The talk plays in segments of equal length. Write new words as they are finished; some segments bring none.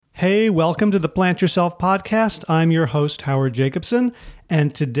Hey, welcome to the Plant Yourself podcast. I'm your host, Howard Jacobson,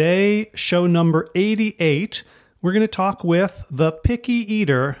 and today, show number 88, we're going to talk with the picky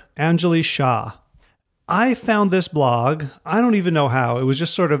eater, Anjali Shah. I found this blog, I don't even know how. It was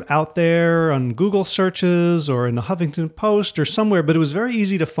just sort of out there on Google searches or in the Huffington Post or somewhere, but it was very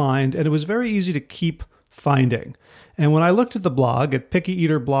easy to find, and it was very easy to keep finding. And when I looked at the blog at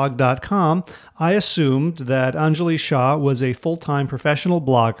pickyeaterblog.com, I assumed that Anjali Shah was a full-time professional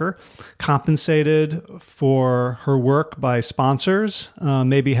blogger, compensated for her work by sponsors,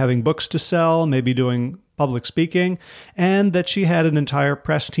 maybe having books to sell, maybe doing public speaking, and that she had an entire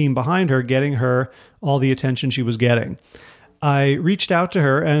press team behind her getting her all the attention she was getting. I reached out to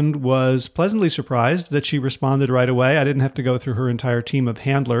her and was pleasantly surprised that she responded right away. I didn't have to go through her entire team of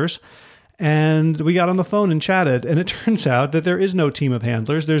handlers. And we got on the phone and chatted. And it turns out that there is no team of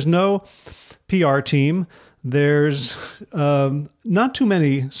handlers. There's no PR team. There's not too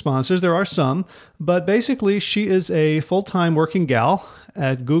many sponsors. There are some. But basically, she is a full-time working gal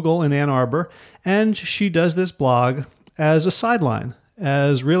at Google in Ann Arbor. And she does this blog as a sideline,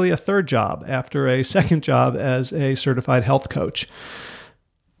 as really a third job after a second job as a certified health coach.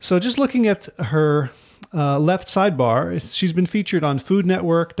 So just looking at her left sidebar, she's been featured on Food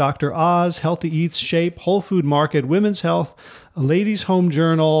Network, Dr. Oz, Healthy Eats, Shape, Whole Food Market, Women's Health, Ladies Home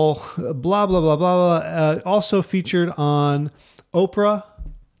Journal, blah, blah, blah, blah, blah. Also featured on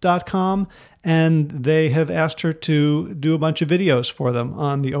Oprah.com, and they have asked her to do a bunch of videos for them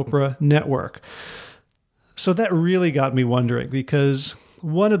on the Oprah Network. So that really got me wondering, because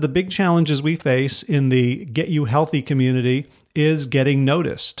one of the big challenges we face in the Get You Healthy community is getting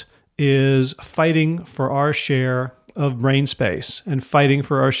noticed, is fighting for our share of brain space and fighting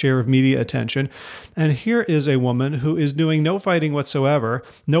for our share of media attention. And here is a woman who is doing no fighting whatsoever,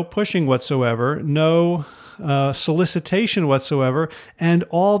 no pushing whatsoever, no solicitation whatsoever, and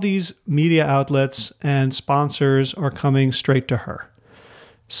all these media outlets and sponsors are coming straight to her.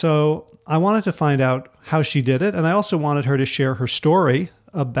 So I wanted to find out how she did it, and I also wanted her to share her story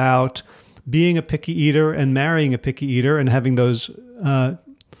about being a picky eater and marrying a picky eater and having those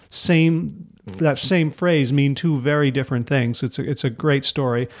that same phrase mean two very different things. It's a great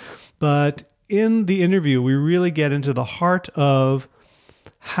story. But in the interview, we really get into the heart of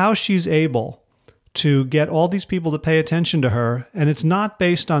how she's able to get all these people to pay attention to her. And it's not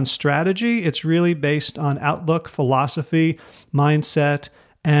based on strategy. It's really based on outlook, philosophy, mindset,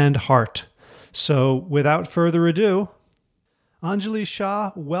 and heart. So without further ado, Anjali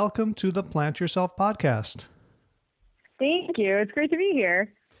Shah, welcome to the Plant Yourself podcast. Thank you. It's great to be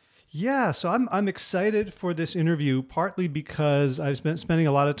here. Yeah, so I'm excited for this interview, partly because I've been spending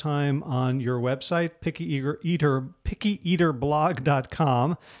a lot of time on your website,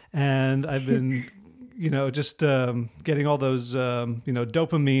 pickyeaterblog.com, and I've been, just getting all those,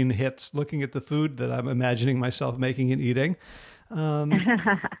 dopamine hits looking at the food that I'm imagining myself making and eating.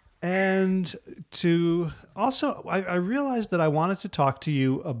 And to also, I realized that I wanted to talk to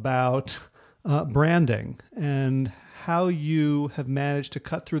you about branding and how you have managed to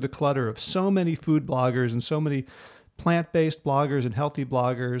cut through the clutter of so many food bloggers and so many plant-based bloggers and healthy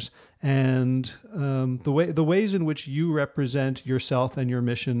bloggers, and the ways in which you represent yourself and your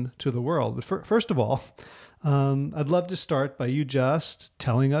mission to the world. But first of all, I'd love to start by you just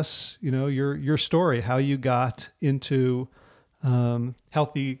telling us, your story, how you got into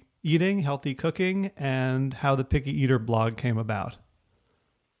healthy eating, healthy cooking, and how the Picky Eater blog came about.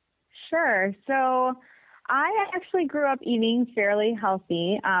 Sure. So I actually grew up eating fairly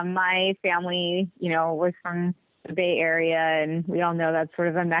healthy. My family, was from the Bay Area, and we all know that's sort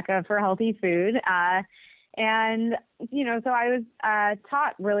of a mecca for healthy food. So I was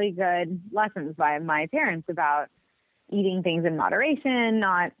taught really good lessons by my parents about eating things in moderation,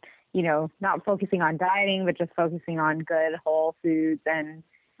 not focusing on dieting, but just focusing on good whole foods and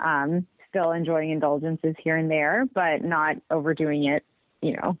still enjoying indulgences here and there, but not overdoing it,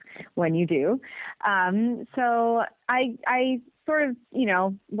 when you do. So I sort of,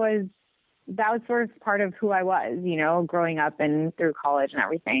 that was sort of part of who I was, growing up and through college and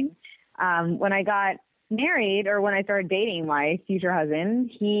everything. When I got married, or when I started dating my future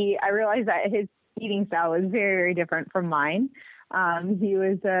husband, I realized that his eating style was very, very different from mine. He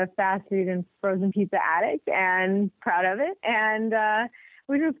was a fast food and frozen pizza addict, and proud of it. And,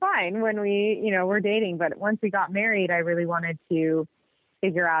 which was fine when we, were dating. But once we got married, I really wanted to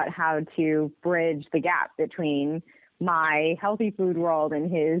figure out how to bridge the gap between my healthy food world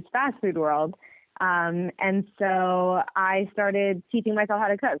and his fast food world. And so I started teaching myself how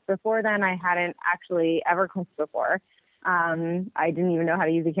to cook. Before then, I hadn't actually ever cooked before. I didn't even know how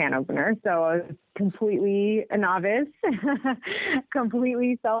to use a can opener. So I was completely a novice,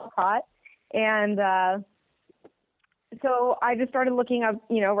 completely self-taught. And so I just started looking up,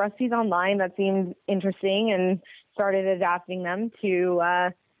 recipes online that seemed interesting and started adapting them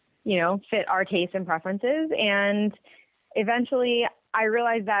to, fit our tastes and preferences. And eventually I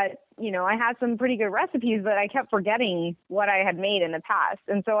realized that, I had some pretty good recipes, but I kept forgetting what I had made in the past.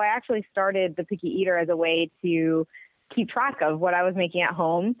 And so I actually started the Picky Eater as a way to keep track of what I was making at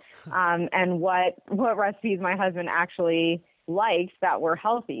home, and what recipes my husband actually liked that were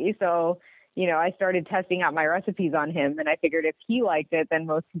healthy. So, I started testing out my recipes on him, and I figured if he liked it, then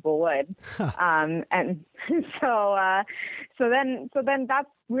most people would. And so then that's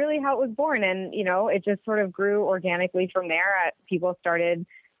really how it was born. And, it just sort of grew organically from there. People started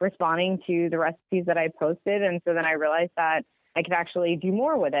responding to the recipes that I posted. And so then I realized that I could actually do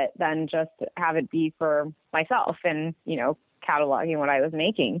more with it than just have it be for myself and, cataloging what I was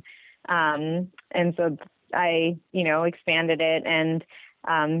making. And so I, expanded it and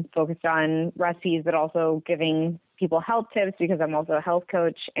focused on recipes, but also giving people health tips because I'm also a health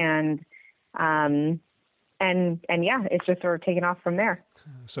coach. And yeah, it's just sort of taken off from there.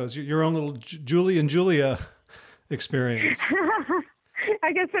 So it's your own little Julie and Julia experience.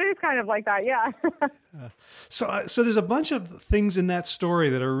 I guess it is kind of like that, yeah. So there's a bunch of things in that story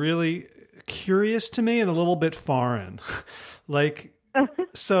that are really curious to me and a little bit foreign.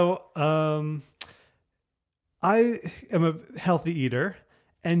 I am a healthy eater,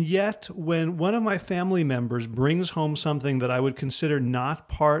 and yet when one of my family members brings home something that I would consider not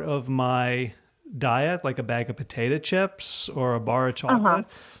part of my diet, like a bag of potato chips or a bar of chocolate,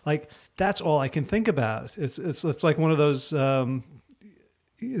 that's all I can think about. It's like one of those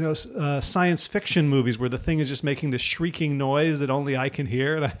science fiction movies where the thing is just making this shrieking noise that only I can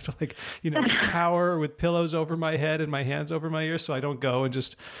hear. And I have to cower with pillows over my head and my hands over my ears so I don't go and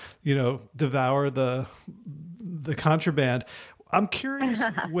just, devour the contraband. I'm curious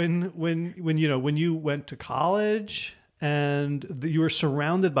when you went to college and you were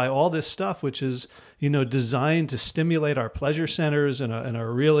surrounded by all this stuff, which is, designed to stimulate our pleasure centers in a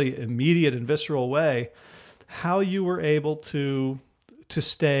really immediate and visceral way, how you were able to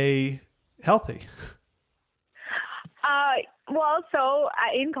stay healthy.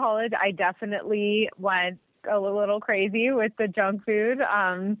 In college, I definitely went a little crazy with the junk food.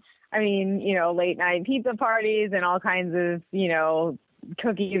 Late night pizza parties and all kinds of,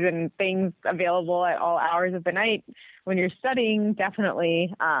 cookies and things available at all hours of the night. When you're studying,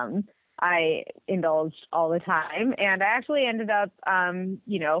 definitely, I indulged all the time. And I actually ended up,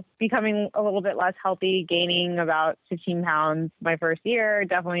 becoming a little bit less healthy, gaining about 15 pounds my first year.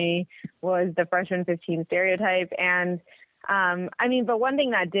 Definitely was the freshman 15 stereotype. And, but one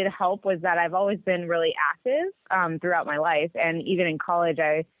thing that did help was that I've always been really active throughout my life. And even in college,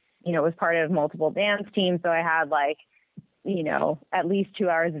 I, was part of multiple dance teams. So I had at least 2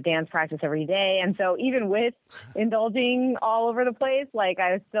 hours of dance practice every day. And so even with indulging all over the place, I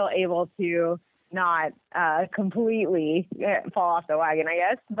was still able to not completely fall off the wagon, I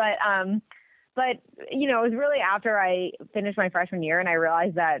guess. But it was really after I finished my freshman year and I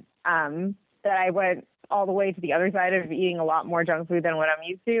realized that I went all the way to the other side of eating a lot more junk food than what I'm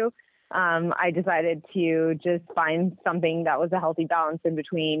used to. I decided to just find something that was a healthy balance in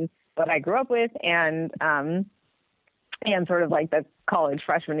between what I grew up with and sort of like the college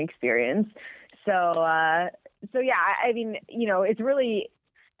freshman experience. So it's really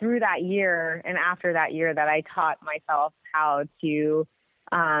through that year and after that year that I taught myself how to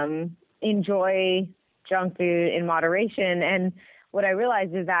enjoy junk food in moderation. And what I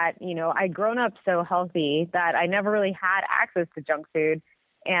realized is that, I'd grown up so healthy that I never really had access to junk food.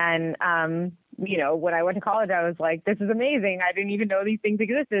 And, when I went to college, I was like, this is amazing. I didn't even know these things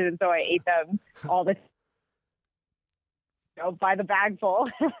existed. And so I ate them all the by the bag full.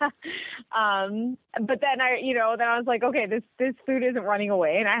 But then I was like, okay, this food isn't running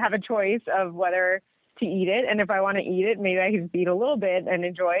away and I have a choice of whether to eat it. And if I want to eat it, maybe I can just eat a little bit and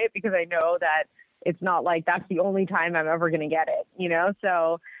enjoy it because I know that it's not like that's the only time I'm ever going to get it,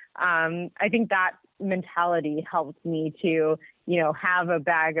 So I think that mentality helped me to, have a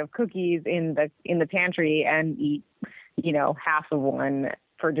bag of cookies in the pantry and eat, half of one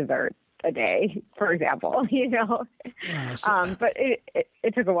for dessert a day, for example, but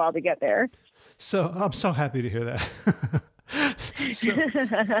it took a while to get there. So I'm so happy to hear that.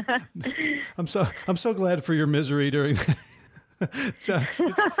 I'm so glad for your misery during.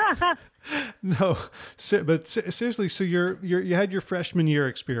 Seriously. So you had your freshman year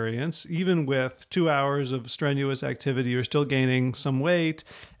experience, even with 2 hours of strenuous activity, you're still gaining some weight,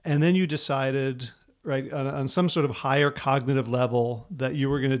 and then you decided right, on some sort of higher cognitive level that you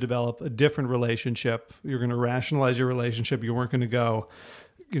were going to develop a different relationship. You're going to rationalize your relationship. You weren't going to go,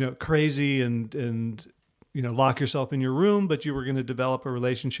 crazy and lock yourself in your room, but you were going to develop a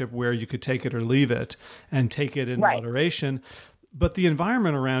relationship where you could take it or leave it and take it in moderation. But the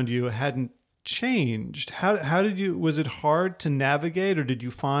environment around you hadn't changed. How did you, was it hard to navigate, or did you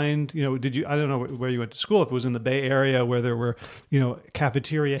find, I don't know where you went to school, if it was in the Bay Area where there were,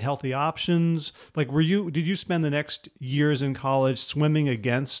 cafeteria healthy options, like did you spend the next years in college swimming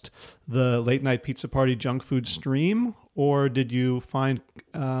against the late night pizza party junk food stream, or did you find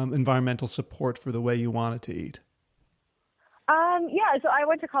environmental support for the way you wanted to eat? Yeah, so I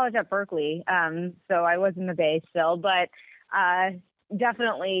went to college at Berkeley. So I was in the Bay still, but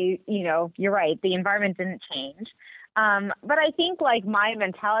definitely, you're right. The environment didn't change. But I think like my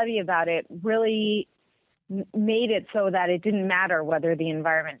mentality about it really made it so that it didn't matter whether the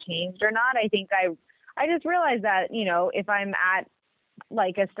environment changed or not. I think I just realized that, if I'm at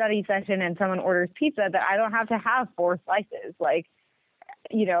like a study session and someone orders pizza, that I don't have to have 4 slices. Like,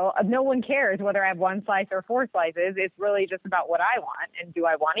 no one cares whether I have 1 slice or 4 slices. It's really just about what I want. And do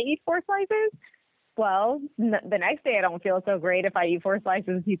I want to eat 4 slices? Well, the next day I don't feel so great if I eat 4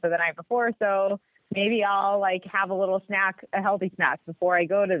 slices of pizza the night before. So maybe I'll like have a little snack, a healthy snack before I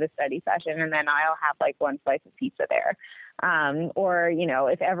go to the study session. And then I'll have like 1 slice of pizza there. Or,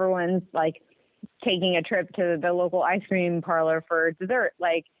 if everyone's like taking a trip to the local ice cream parlor for dessert,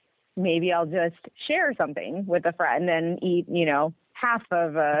 like maybe I'll just share something with a friend and eat, half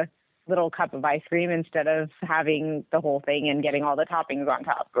of a little cup of ice cream instead of having the whole thing and getting all the toppings on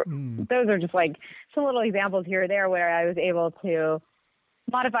top. Those are just like some little examples here or there where I was able to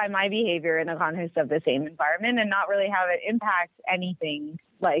modify my behavior in the context of the same environment and not really have it impact anything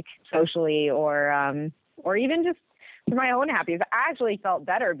like socially or even just for my own happiness. I actually felt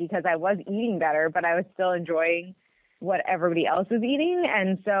better because I was eating better, but I was still enjoying what everybody else was eating.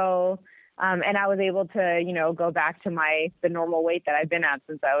 And so and I was able to, go back to the normal weight that I've been at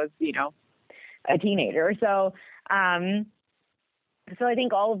since I was, a teenager. So, so I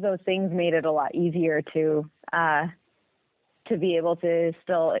think all of those things made it a lot easier to be able to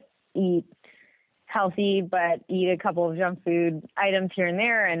still eat healthy, but eat a couple of junk food items here and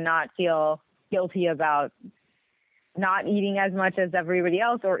there and not feel guilty about not eating as much as everybody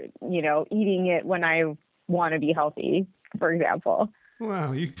else or, eating it when I want to be healthy, for example.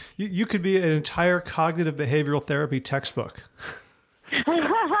 Wow, you could be an entire cognitive behavioral therapy textbook.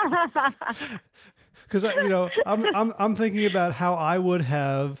 Because I'm thinking about how I would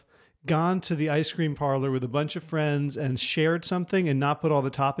have gone to the ice cream parlor with a bunch of friends and shared something and not put all the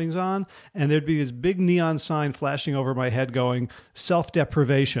toppings on, and there'd be this big neon sign flashing over my head going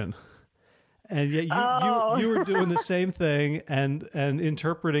self-deprivation. And yet you were doing the same thing and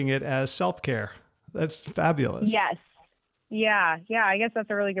interpreting it as self-care. That's fabulous. Yes. Yeah. I guess that's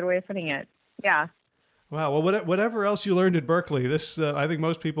a really good way of putting it. Yeah. Wow. Well, whatever else you learned at Berkeley, this I think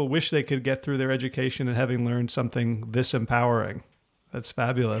most people wish they could get through their education and having learned something this empowering. That's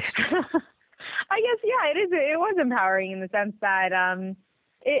fabulous. I guess, yeah, it is. It was empowering in the sense that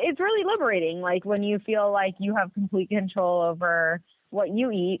it's really liberating. Like when you feel like you have complete control over what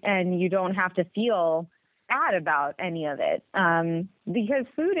you eat and you don't have to feel bad about any of it. Because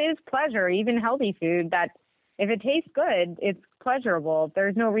food is pleasure, even healthy food, that if it tastes good, it's pleasurable.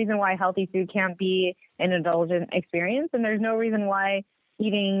 There's no reason why healthy food can't be an indulgent experience. And there's no reason why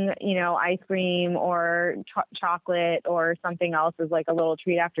eating, ice cream or chocolate or something else is like a little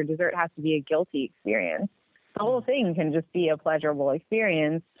treat after dessert has to be a guilty experience. The whole thing can just be a pleasurable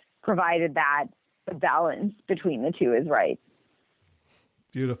experience, provided that the balance between the two is right.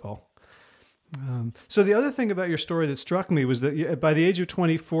 Beautiful. So the other thing about your story that struck me was that by the age of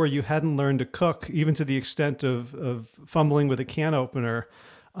 24, you hadn't learned to cook, even to the extent of fumbling with a can opener.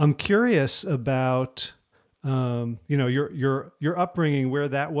 I'm curious about, your upbringing, where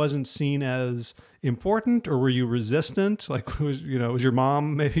that wasn't seen as important, or were you resistant? Like, was your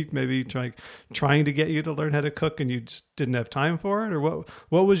mom maybe trying to get you to learn how to cook and you just didn't have time for it? Or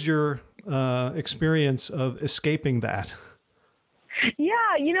what was your experience of escaping that? Yeah,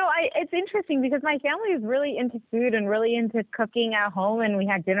 it's interesting because my family is really into food and really into cooking at home, and we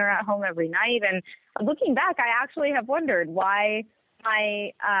had dinner at home every night. And looking back, I actually have wondered why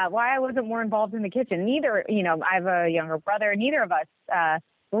I wasn't more involved in the kitchen. Neither, I have a younger brother. Neither of us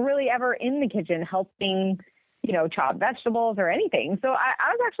were really ever in the kitchen helping, chop vegetables or anything. So I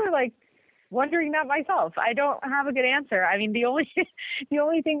was actually like wondering that myself. I don't have a good answer. I mean, the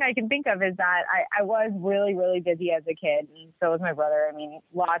only thing I can think of is that I was really, really busy as a kid, and so was my brother. I mean,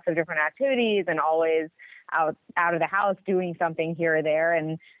 lots of different activities and always out of the house doing something here or there.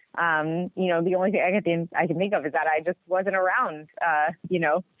 And The only thing I can think of is that I just wasn't around,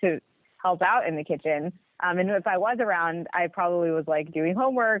 to help out in the kitchen. And if I was around, I probably was like doing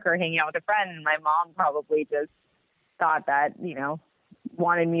homework or hanging out with a friend. And my mom probably just thought that,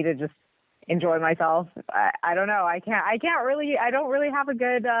 wanted me to just enjoy myself. I don't know. I don't really have a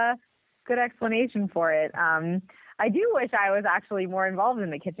good explanation for it. I do wish I was actually more involved in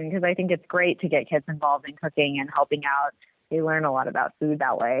the kitchen because I think it's great to get kids involved in cooking and helping out. They learn a lot about food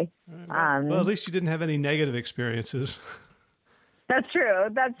that way. Well, at least you didn't have any negative experiences. That's true.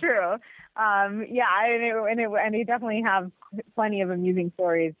 And I definitely have plenty of amusing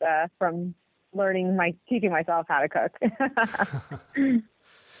stories from teaching myself how to cook.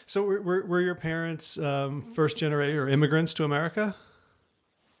 So were your parents first generation or immigrants to America?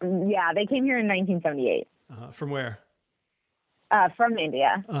 Yeah, they came here in 1978. From where? From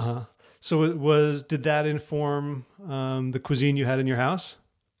India. Uh-huh. So did that inform the cuisine you had in your house?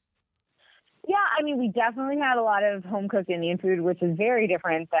 Yeah, we definitely had a lot of home-cooked Indian food, which is very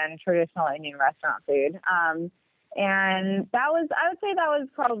different than traditional Indian restaurant food. And I would say that was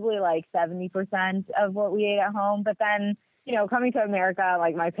probably like 70% of what we ate at home. But then, coming to America,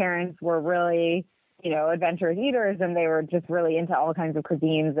 like my parents were really, adventurous eaters, and they were just really into all kinds of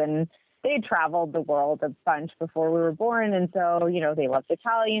cuisines, and they had traveled the world a bunch before we were born. And so, they loved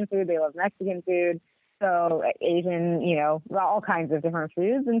Italian food, they loved Mexican food, so Asian, all kinds of different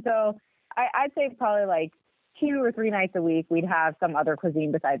foods. And so I'd say probably like 2 or 3 nights a week, we'd have some other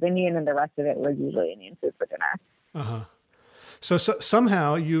cuisine besides Indian, and the rest of it was usually Indian food for dinner. Uh-huh. So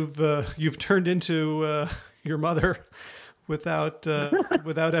somehow you've turned into your mother without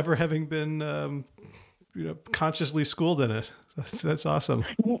ever having been consciously schooled in it. That's awesome.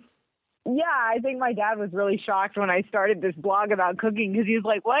 Yeah, I think my dad was really shocked when I started this blog about cooking because he was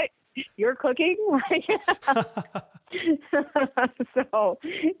like, "What? You're cooking?" So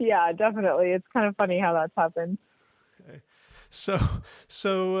yeah, definitely. It's kind of funny how that's happened. Okay. So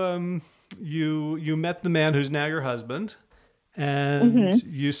you met the man who's now your husband, and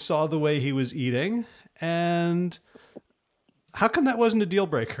you saw the way he was eating, and how come that wasn't a deal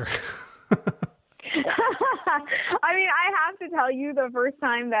breaker? I have to tell you, the first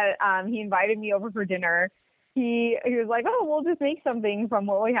time that he invited me over for dinner, he was like, "Oh, we'll just make something from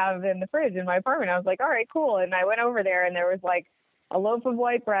what we have in the fridge in my apartment." I was like, "All right, cool." And I went over there, and there was like a loaf of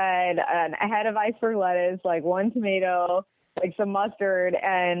white bread, a head of iceberg lettuce, like 1 tomato, like some mustard,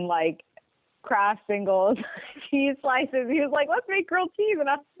 and like Kraft singles cheese slices. He was like, "Let's make grilled cheese," and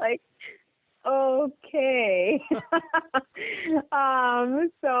I was like, "Okay."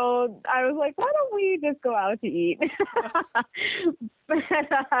 So I was like, "Why don't we just go out to eat?"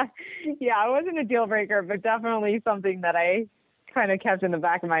 Yeah, it wasn't a deal breaker, but definitely something that I kind of kept in the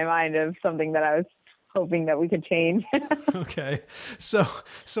back of my mind of something that I was hoping that we could change. Okay. So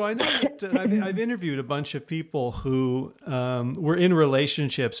I know that I've interviewed a bunch of people who were in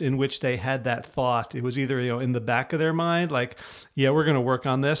relationships in which they had that thought. It was either, in the back of their mind, like, yeah, we're going to work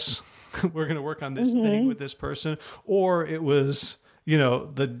on this. We're going to work on this thing with this person. Or it was,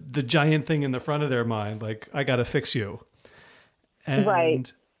 the giant thing in the front of their mind, like, I got to fix you. And,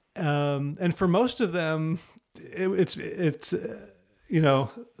 right. And for most of them, it's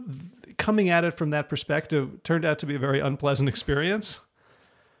coming at it from that perspective turned out to be a very unpleasant experience.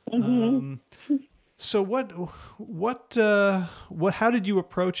 So how did you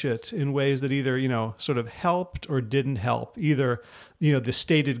approach it in ways that either, sort of helped or didn't help, either, the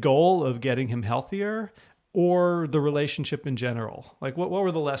stated goal of getting him healthier or the relationship in general? Like what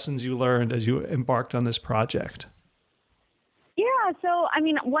were the lessons you learned as you embarked on this project? Yeah. So,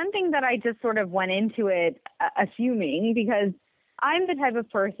 one thing that I just sort of went into it assuming, because I'm the type of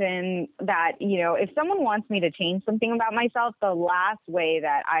person that, if someone wants me to change something about myself, the last way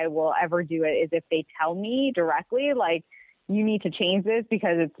that I will ever do it is if they tell me directly, like, you need to change this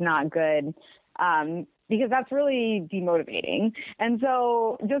because it's not good. Because that's really demotivating. And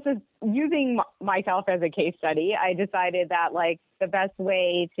so just as using myself as a case study, I decided that like the best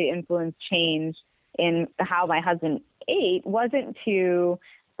way to influence change in how my husband ate wasn't to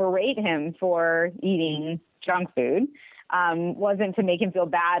berate him for eating junk food. Wasn't to make him feel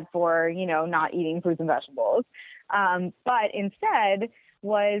bad for, not eating fruits and vegetables, but instead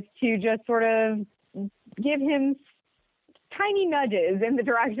was to just sort of give him tiny nudges in the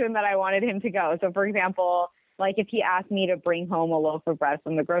direction that I wanted him to go. So, for example, like if he asked me to bring home a loaf of bread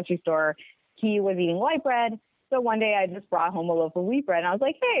from the grocery store, he was eating white bread. So one day I just brought home a loaf of wheat bread, and I was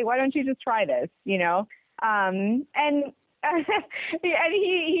like, "Hey, why don't you just try this?" And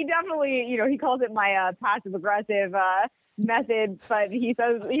he definitely, he calls it my passive aggressive method, but he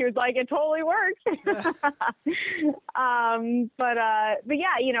was like, it totally works. But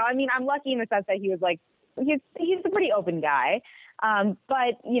yeah, you know, I mean, I'm lucky in the sense that he was like, he's a pretty open guy.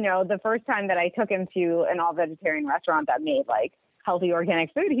 But you know, the first time that I took him to an all vegetarian restaurant that made like healthy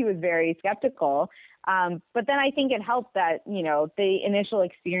organic food, he was very skeptical. But then I think it helped that, you know, the initial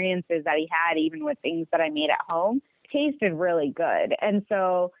experiences that he had, even with things that I made at home, tasted really good. And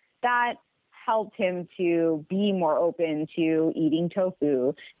so that helped him to be more open to eating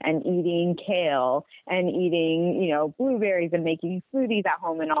tofu and eating kale and eating, you know, blueberries and making smoothies at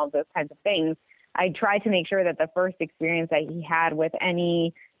home and all of those kinds of things. I tried to make sure that the first experience that he had with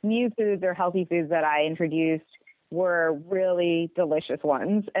any new foods or healthy foods that I introduced were really delicious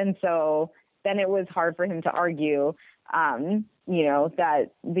ones. And so then it was hard for him to argue, you know,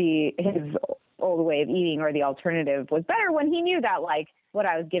 that his old way of eating or the alternative was better when he knew that like what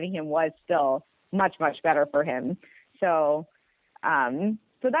I was giving him was still much, much better for him. So,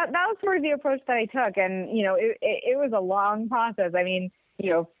 so that was sort of the approach that I took. And, you know, it was a long process. I mean,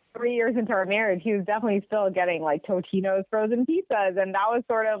 you know, 3 years into our marriage, he was definitely still getting like Totino's frozen pizzas. And that was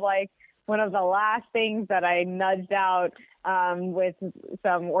sort of like one of the last things that I nudged out with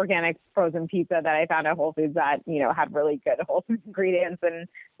some organic frozen pizza that I found at Whole Foods that, you know, had really good whole food ingredients and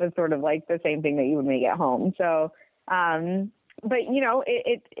was sort of like the same thing that you would make at home. So, but you know,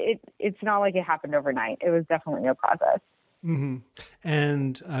 it's not like it happened overnight. It was definitely a process. Mm-hmm.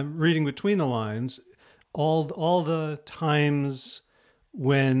 And I'm reading between the lines, all the times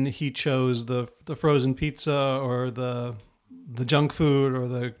when he chose the frozen pizza or the junk food or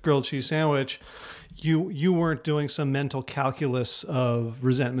the grilled cheese sandwich, you weren't doing some mental calculus of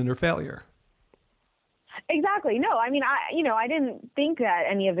resentment or failure. Exactly. No, I mean, I didn't think that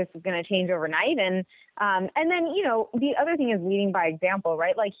any of this was going to change overnight. And then, you know, the other thing is leading by example,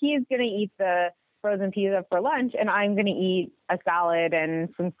 right? Like he is going to eat the frozen pizza for lunch and I'm going to eat a salad and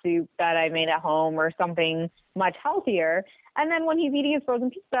some soup that I made at home or something much healthier. And then when he's eating his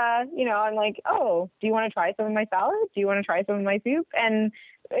frozen pizza, you know, I'm like, oh, do you want to try some of my salad? Do you want to try some of my soup? And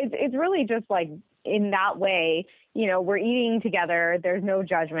it's really just like in that way, you know, we're eating together. There's no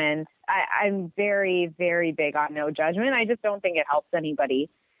judgment. I'm very, very big on no judgment. I just don't think it helps anybody.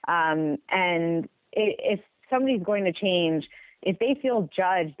 And if somebody's going to change, if they feel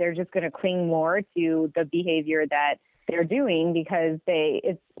judged, they're just going to cling more to the behavior that they're doing because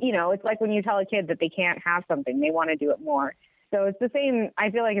it's like when you tell a kid that they can't have something, they want to do it more. So it's the same. I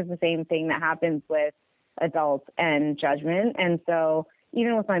feel like it's the same thing that happens with adults and judgment. And so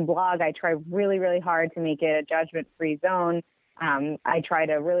even with my blog, I try really, really hard to make it a judgment-free zone. I try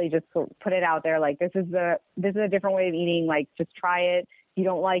to really just put it out there. Like, this is a different way of eating. Like, just try it. If you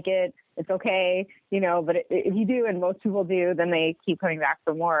don't like it, it's okay, you know, but if you do, and most people do, then they keep coming back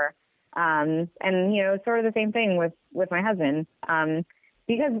for more. And, you know, it's sort of the same thing with my husband,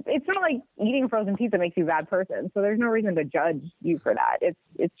 because it's not like eating a frozen pizza makes you a bad person. So there's no reason to judge you for that.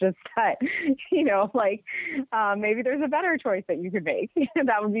 It's just that, you know, like, maybe there's a better choice that you could make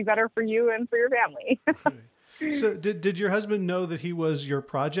that would be better for you and for your family. So did your husband know that he was your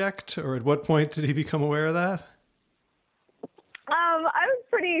project, or at what point did he become aware of that? I was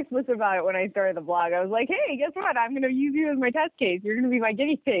pretty explicit about it when I started the blog. I was like, hey, guess what? I'm going to use you as my test case. You're going to be my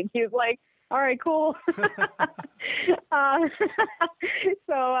guinea pig. He was like, all right, cool. So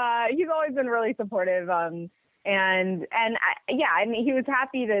he's always been really supportive. I mean, he was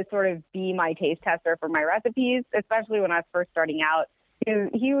happy to sort of be my taste tester for my recipes, especially when I was first starting out.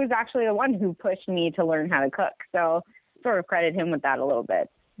 He was actually the one who pushed me to learn how to cook. So sort of credit him with that a little bit.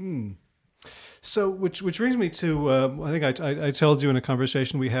 So, which brings me to, I think I told you in a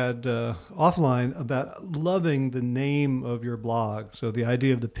conversation we had offline about loving the name of your blog. So the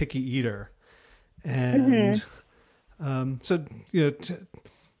idea of the picky eater. And so, you know,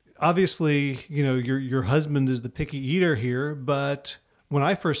 obviously, you know, your husband is the picky eater here, but when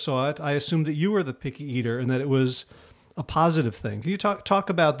I first saw it, I assumed that you were the picky eater and that it was a positive thing. Can you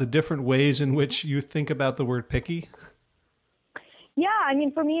talk about the different ways in which you think about the word picky? Yeah, I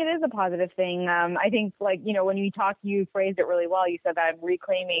mean, for me, it is a positive thing. I think, like, you know, when you phrased it really well. You said that I'm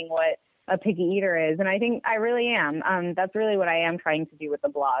reclaiming what a picky eater is. And I think I really am. That's really what I am trying to do with the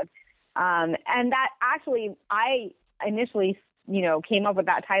blog. And that actually, I initially, you know, came up with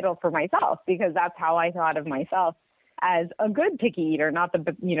that title for myself because that's how I thought of myself as a good picky eater, not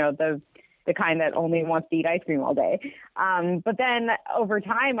the kind that only wants to eat ice cream all day. But then over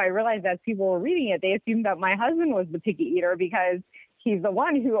time, I realized as people were reading it, they assumed that my husband was the picky eater because he's the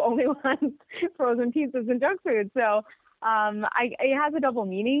one who only wants frozen pizzas and junk food. So it has a double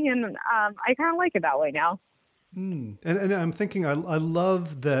meaning, and I kind of like it that way now. And I'm thinking, I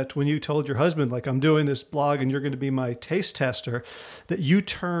love that when you told your husband, like, I'm doing this blog and you're going to be my taste tester, that you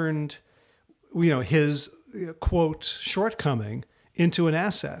turned, his quote shortcoming into an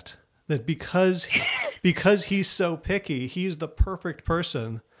asset. That because he's so picky, he's the perfect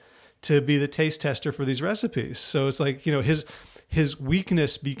person to be the taste tester for these recipes. So it's like, his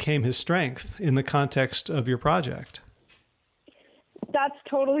weakness became his strength in the context of your project. That's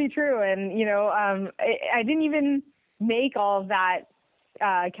totally true. And, I didn't even make all of that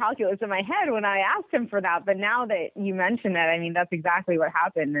calculus in my head when I asked him for that. But now that you mention it, that's exactly what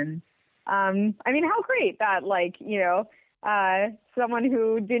happened. And, how great that, someone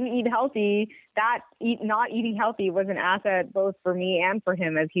who didn't eat healthy, not eating healthy was an asset both for me and for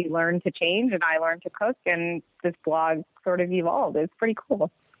him as he learned to change and I learned to cook, and this blog sort of evolved. It's pretty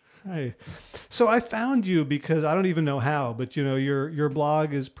cool. Hey, so I found you because I don't even know how, but your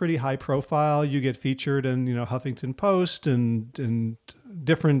blog is pretty high profile. You get featured in Huffington Post and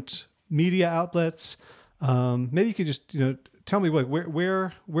different media outlets. Maybe you could just tell me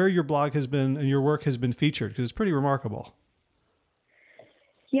where your blog has been and your work has been featured, because it's pretty remarkable.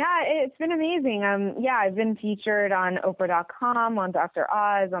 Yeah, it's been amazing. I've been featured on Oprah.com, on Dr.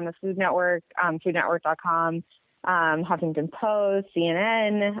 Oz, on the Food Network, foodnetwork.com, Huffington Post,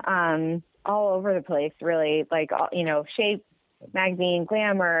 CNN, all over the place, really. Shape magazine,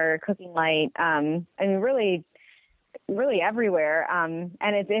 Glamour, Cooking Light. Really, really everywhere. And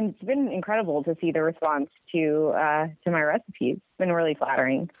it's been incredible to see the response to my recipes. It's been really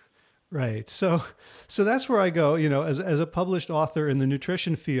flattering. Right. So that's where I go, as a published author in the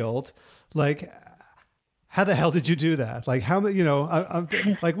nutrition field, like, how the hell did you do that? Like, how many,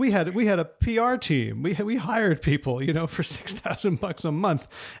 like we had a PR team. We hired people, for $6,000 a month,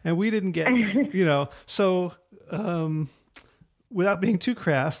 and we didn't get, so, without being too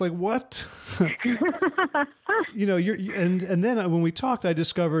crass, like, what, and then when we talked, I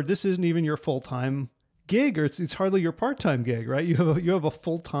discovered this isn't even your full-time gig, or it's hardly your part-time gig, right? You have a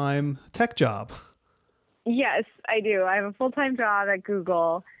full-time tech job. Yes, I do. I have a full-time job at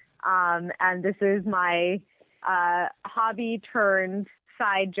Google, and this is my hobby turned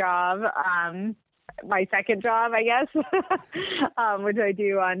side job, my second job, I guess, which I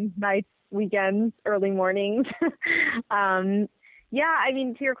do on nights, weekends, early mornings. To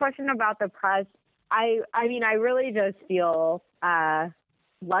your question about the press, I really just feel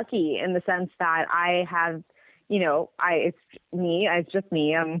lucky in the sense that I have, it's just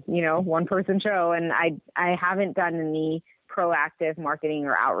me. I'm, one person show, and I haven't done any proactive marketing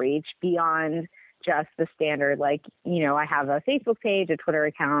or outreach beyond just the standard. I have a Facebook page, a Twitter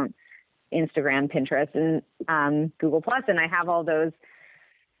account, Instagram, Pinterest, and Google Plus, and I have all those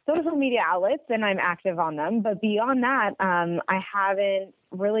social media outlets, and I'm active on them. But beyond that, I haven't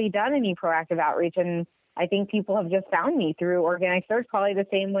really done any proactive outreach, and I think people have just found me through organic search, probably the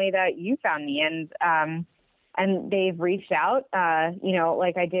same way that you found me. And they've reached out, I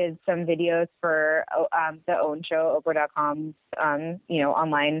did some videos for the OWN show, Oprah.com,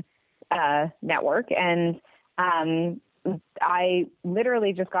 online network. And I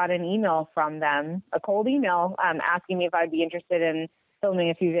literally just got an email from them, a cold email, asking me if I'd be interested in filming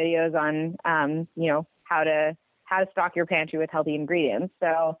a few videos on, how to stock your pantry with healthy ingredients.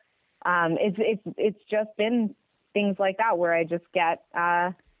 So it's just been things like that where I just get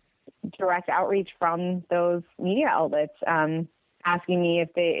direct outreach from those media outlets, asking me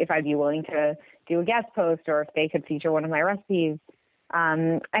if I'd be willing to do a guest post or if they could feature one of my recipes.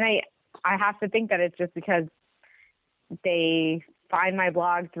 And I have to think that it's just because they find my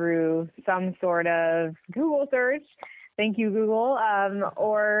blog through some sort of Google search. Thank you, Google,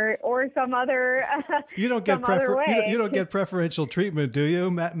 or some other. You don't get you don't get preferential treatment, do you?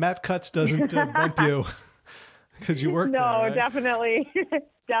 Matt Cutts doesn't bump you because you work there. No, right?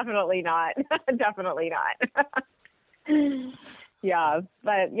 Definitely not. Definitely not. Yeah,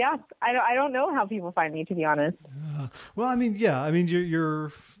 but yeah, I don't know how people find me, to be honest. Well,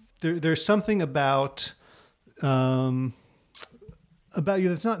 you're there's something about you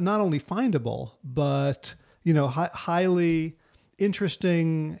that's not only findable, but highly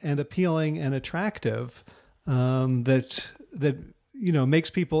interesting and appealing and attractive, that makes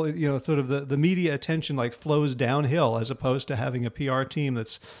people, sort of the media attention flows downhill as opposed to having a PR team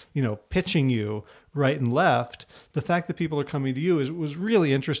that's, pitching you right and left. The fact that people are coming to you was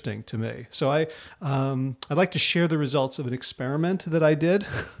really interesting to me. So I'd like to share the results of an experiment that I did.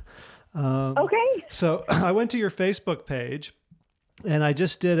 Okay. So I went to your Facebook page and I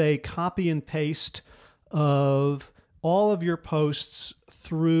just did a copy and paste of all of your posts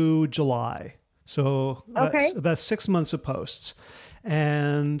through July. So about 6 months of posts.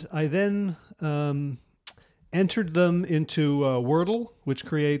 And I then entered them into Wordle, which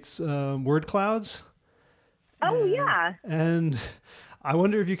creates word clouds. Oh, yeah. And I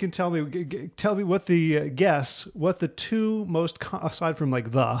wonder if you can tell me what the two most aside from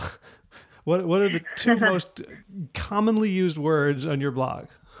like what are the two most commonly used words on your blog?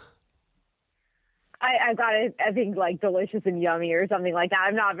 I got it. I think like delicious and yummy or something like that.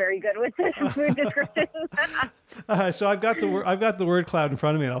 I'm not very good with food descriptions. So I've got the word cloud in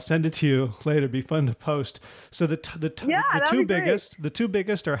front of me, and I'll send it to you later. It'd be fun to post. So the two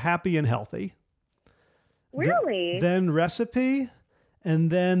biggest are happy and healthy. Really? Then recipe, and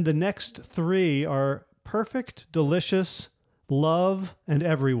then the next three are perfect, delicious, love, and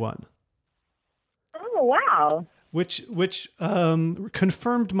everyone. Oh, wow. Which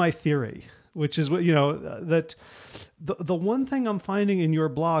confirmed my theory, which is what, that the one thing I'm finding in your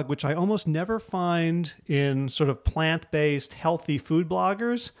blog, which I almost never find in sort of plant-based healthy food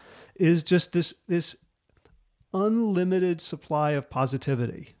bloggers, is just this unlimited supply of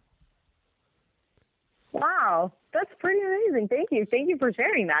positivity. Wow, that's pretty amazing. Thank you for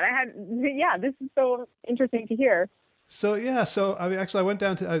sharing that. This is so interesting to hear. So I went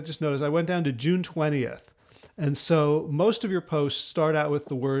down to June 20th. And so most of your posts start out with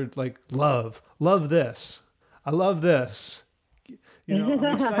the word like love this. I love this. I'm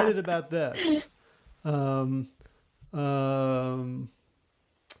excited about this.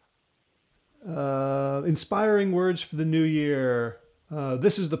 Inspiring words for the new year.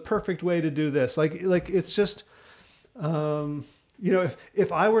 This is the perfect way to do this. Like it's just,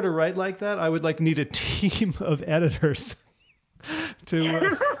 if I were to write like that, I would need a team of editors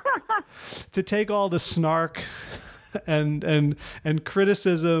to take all the snark and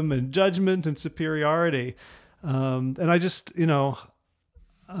criticism and judgment and superiority. And I just, I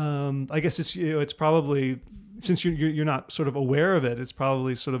guess it's probably, since you're not sort of aware of it, it's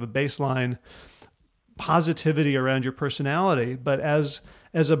probably sort of a baseline positivity around your personality. But as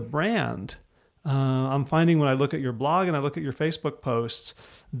a brand, I'm finding when I look at your blog and I look at your Facebook posts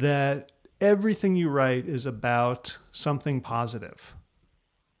that everything you write is about something positive.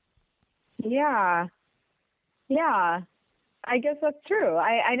 Yeah. I guess that's true.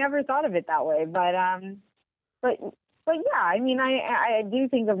 I never thought of it that way, but yeah, I mean, I do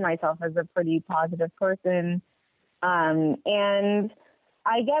think of myself as a pretty positive person. And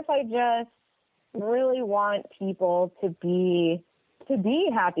I guess I just really want people to be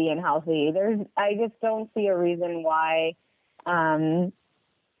happy and healthy. I just don't see a reason why,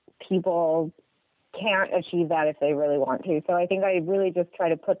 people can't achieve that if they really want to. So I think I really just try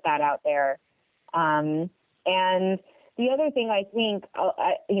to put that out there. And the other thing I think,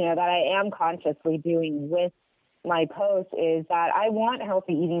 that I am consciously doing with my posts is that I want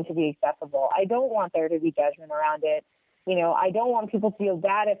healthy eating to be accessible. I don't want there to be judgment around it. I don't want people to feel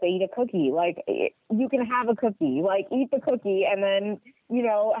bad if they eat a cookie. Like, you can have a cookie, like eat the cookie and then,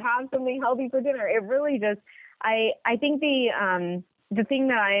 have something healthy for dinner. It really just, I think the thing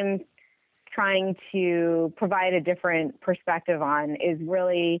that I'm trying to provide a different perspective on is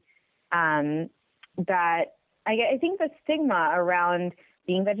really that I think the stigma around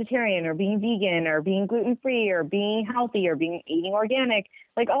being vegetarian or being vegan or being gluten-free or being healthy or eating organic,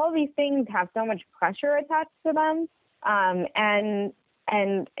 like all these things have so much pressure attached to them. And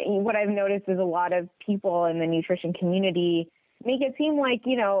what I've noticed is a lot of people in the nutrition community make it seem like,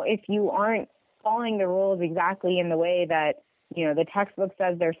 if you aren't following the rules exactly in the way that, the textbook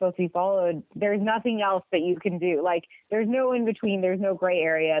says they're supposed to be followed, there's nothing else that you can do. Like, there's no in between, there's no gray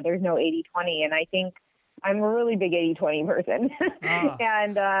area, there's no 80-20. And I think I'm a really big 80-20 person.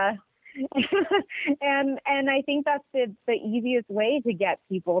 And I think that's the easiest way to get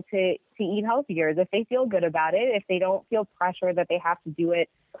people to eat healthier is if they feel good about it, if they don't feel pressure that they have to do it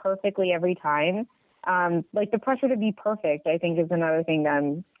perfectly every time. Like the pressure to be perfect, I think, is another thing that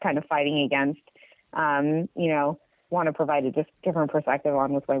I'm kind of fighting against. Want to provide a different perspective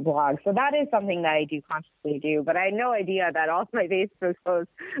on with my blog. So that is something that I do consciously do, but I had no idea that all my Facebook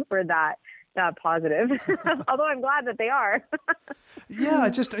posts were that positive. Although I'm glad that they are. Yeah, I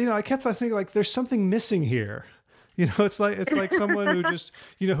kept thinking like there's something missing here. It's like someone who just,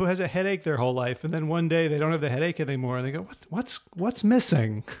 who has a headache their whole life, and then one day they don't have the headache anymore, and they go, what's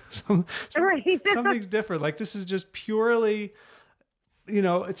missing? Something's different. Like this is just purely,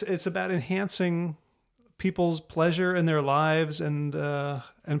 it's about enhancing people's pleasure in their lives and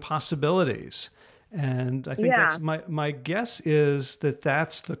possibilities. And I think that's my guess is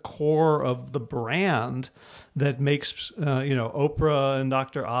that's the core of the brand that makes, Oprah and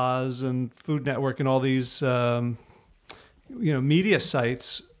Dr. Oz and Food Network and all these, media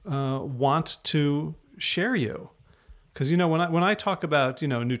sites want to share you. Because, when I talk about,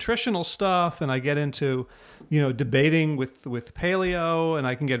 nutritional stuff and I get into, debating with paleo, and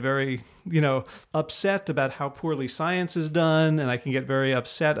I can get very, upset about how poorly science is done. And I can get very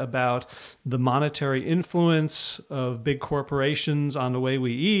upset about the monetary influence of big corporations on the way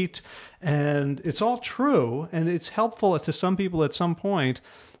we eat. And it's all true. And it's helpful to some people at some point.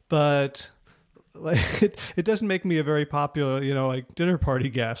 But like it doesn't make me a very popular, like dinner party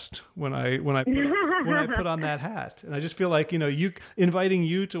guest when I put on that hat. And I just feel like, you inviting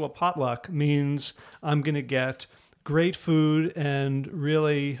you to a potluck means I'm going to get great food and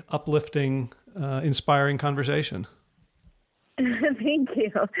really uplifting, inspiring conversation. Thank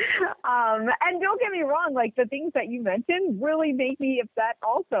you. And don't get me wrong, like the things that you mentioned really make me upset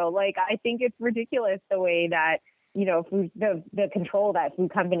also. Like, I think it's ridiculous the way that food, the control that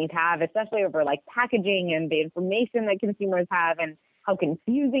food companies have, especially over like packaging and the information that consumers have, and how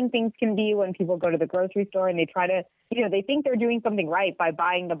confusing things can be when people go to the grocery store and they try to, they think they're doing something right by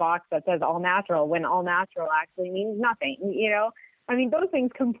buying the box that says all natural when all natural actually means nothing, I mean, those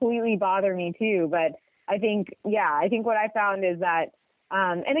things completely bother me too. But I think what I found is that,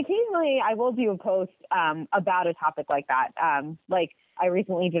 and occasionally I will do a post about a topic like that. Like I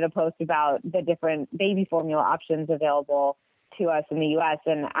recently did a post about the different baby formula options available to us in the U.S.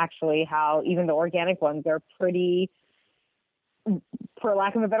 and actually how even the organic ones are pretty, for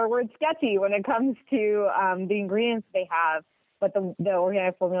lack of a better word, sketchy when it comes to the ingredients they have. But the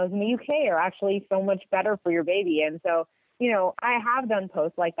organic formulas in the UK are actually so much better for your baby. And so, I have done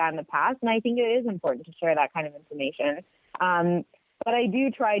posts like that in the past, and I think it is important to share that kind of information. But I do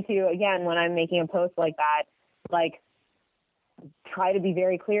try to, again, when I'm making a post like that, like try to be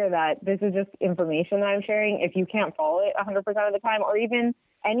very clear that this is just information that I'm sharing. If you can't follow it 100% of the time, or even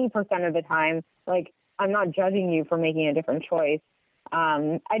any percent of the time, like I'm not judging you for making a different choice.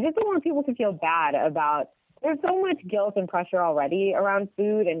 I just don't want people to feel bad about, there's so much guilt and pressure already around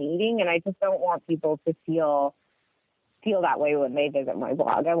food and eating, and I just don't want people to feel that way when they visit my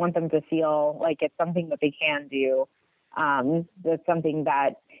blog. I want them to feel like it's something that they can do. That's something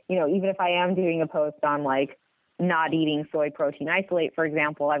that, even if I am doing a post on like not eating soy protein isolate, for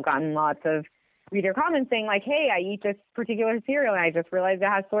example, I've gotten lots of reader comments saying like, hey, I eat this particular cereal and I just realized it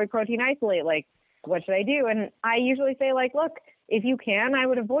has soy protein isolate. Like, what should I do? And I usually say like, look, if you can, I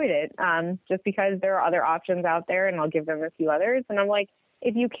would avoid it, just because there are other options out there, and I'll give them a few others. And I'm like,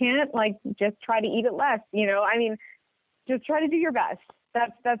 if you can't, like, just try to eat it less, I mean, just try to do your best.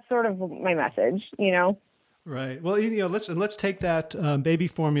 That's sort of my message, Right. Well, let's take that baby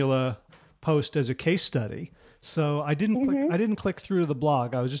formula post as a case study. So I didn't click through the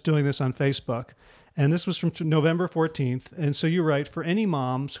blog. I was just doing this on Facebook, and this was from November 14th. And so you're right. For any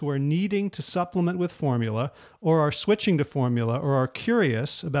moms who are needing to supplement with formula, or are switching to formula, or are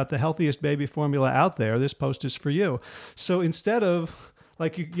curious about the healthiest baby formula out there, this post is for you. So instead of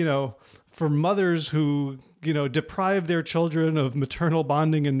like, for mothers who, deprive their children of maternal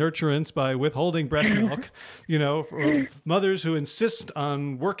bonding and nurturance by withholding breast milk, for mothers who insist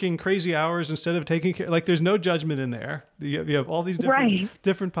on working crazy hours instead of taking care, like there's no judgment in there. You have all these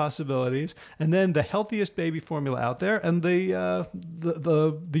different possibilities. And then the healthiest baby formula out there, and the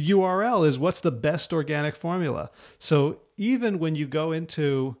URL is what's the best organic formula. So even when you go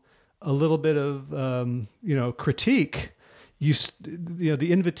into a little bit of, critique,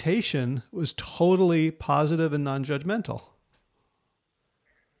 the invitation was totally positive and non-judgmental.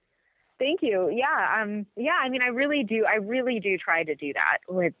 Thank you. Yeah. I mean, I really do try to do that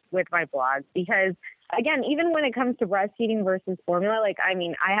with my blog, because again, even when it comes to breastfeeding versus formula, like, I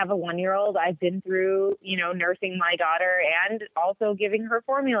mean, I have a 1-year-old. I've been through, nursing my daughter and also giving her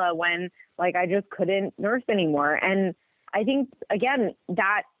formula when like I just couldn't nurse anymore. And I think, again,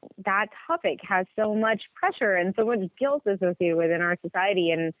 that topic has so much pressure and so much guilt associated with it in our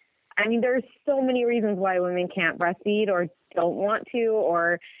society. And I mean, there's so many reasons why women can't breastfeed or don't want to,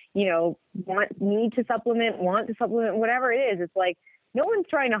 or, need to supplement, whatever it is. It's like, no one's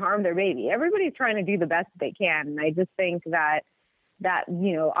trying to harm their baby. Everybody's trying to do the best they can. And I just think that,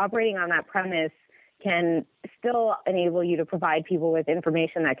 operating on that premise can still enable you to provide people with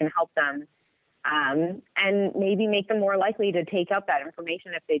information that can help them. And maybe make them more likely to take up that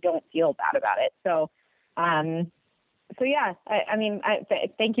information if they don't feel bad about it. So yeah, I mean,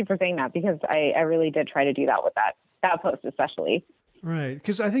 thank you for saying that, because I really did try to do that with that post especially. Right.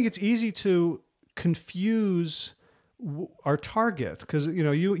 Because I think it's easy to confuse our target, because,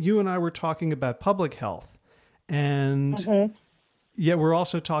 you and I were talking about public health, and yet we're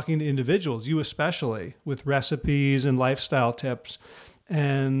also talking to individuals, you especially, with recipes and lifestyle tips.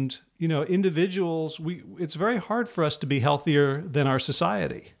 And, individuals, it's very hard for us to be healthier than our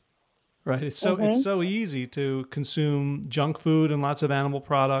society. right? It's so easy to consume junk food and lots of animal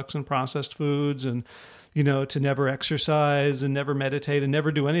products and processed foods, and to never exercise and never meditate and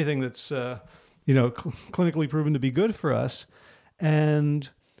never do anything that's clinically proven to be good for us. And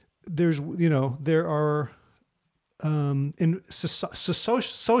there are in societal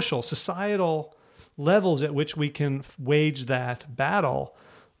levels at which we can wage that battle,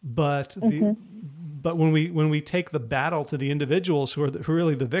 but when we take the battle to the individuals who are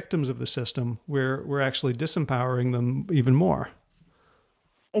really the victims of the system, we're actually disempowering them even more.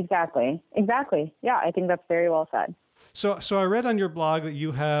 Exactly. Yeah, I think that's very well said. So I read on your blog that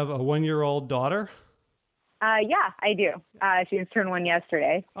you have a 1-year-old daughter. Yeah, I do. She just turned 1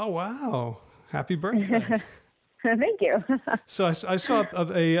 yesterday. Oh, wow. Happy birthday. Thank you. So I saw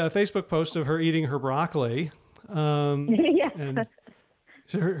a Facebook post of her eating her broccoli. Yeah. And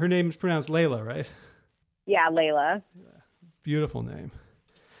her name is pronounced Layla, right? Yeah, Layla. Beautiful name.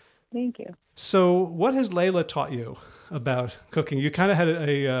 Thank you. So what has Layla taught you about cooking? You kind of had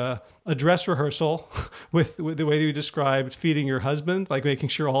a dress rehearsal with the way you described feeding your husband, like making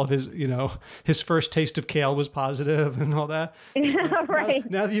sure all of his first taste of kale was positive and all that. Right.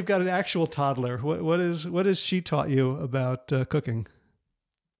 Now that you've got an actual toddler, what has she taught you about cooking?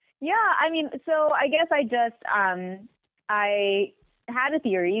 Yeah, I mean, so I guess I had a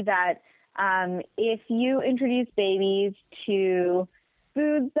theory that if you introduce babies to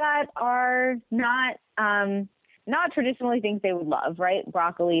foods that are not traditionally things they would love, right?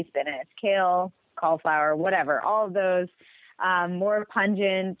 Broccoli, spinach, kale, cauliflower, whatever, all of those more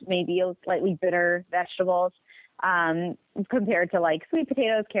pungent, maybe slightly bitter vegetables compared to like sweet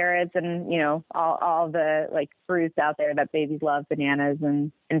potatoes, carrots, and all the like fruits out there that babies love, bananas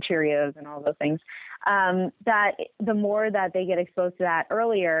and Cheerios and all those things. That the more that they get exposed to that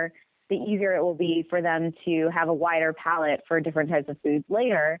earlier, the easier it will be for them to have a wider palate for different types of foods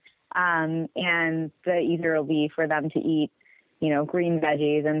later. And the easier it'll be for them to eat, green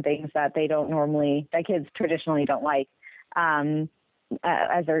veggies and things that that kids traditionally don't like, as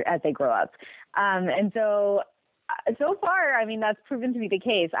they grow up. And so far, I mean, that's proven to be the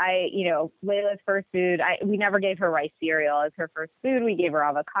case. Layla's first food, we never gave her rice cereal as her first food. We gave her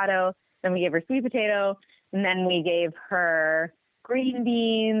avocado, then we gave her sweet potato, and then we gave her green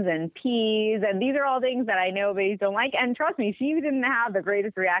beans and peas, and these are all things that I know babies don't like. And trust me, she didn't have the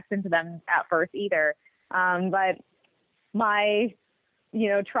greatest reaction to them at first either. But my,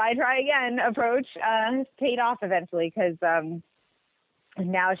 try again approach paid off eventually, because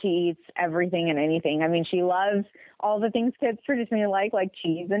now she eats everything and anything. I mean, she loves all the things kids traditionally like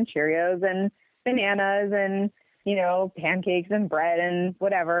cheese and Cheerios and bananas and pancakes and bread and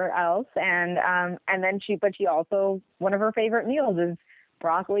whatever else. And then she also, one of her favorite meals is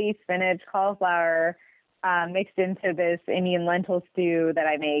broccoli, spinach, cauliflower, mixed into this Indian lentil stew that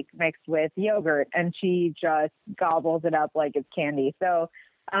I make mixed with yogurt. And she just gobbles it up like it's candy. So,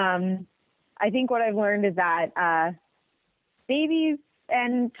 I think what I've learned is that, babies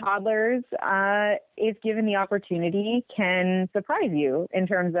and toddlers, if given the opportunity, can surprise you in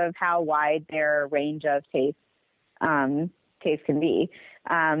terms of how wide their range of taste can be.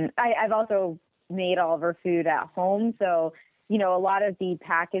 I've also made all of her food at home. So, a lot of the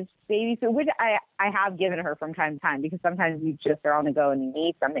packaged baby food, which I have given her from time to time, because sometimes you just are on the go and you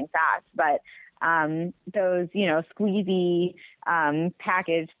need something fast. But those, squeezy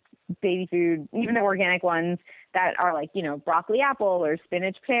packaged baby food, even the organic ones that are like, broccoli apple or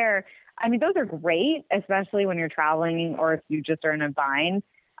spinach pear, I mean, those are great, especially when you're traveling or if you just are in a bind.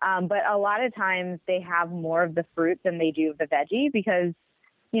 But a lot of times they have more of the fruit than they do of the veggie, because,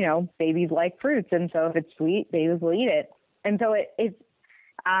 babies like fruits. And so if it's sweet, babies will eat it. And so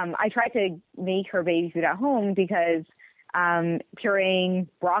I try to make her baby food at home, because pureeing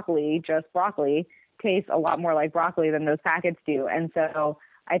just broccoli, tastes a lot more like broccoli than those packets do. And so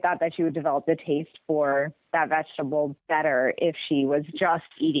I thought that she would develop the taste for that vegetable better if she was just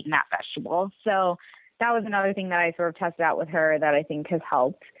eating that vegetable. So that was another thing that I sort of tested out with her that I think has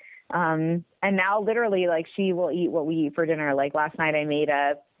helped. And now literally, like, she will eat what we eat for dinner. Like last night I made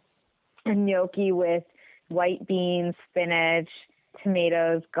a gnocchi with white beans, spinach,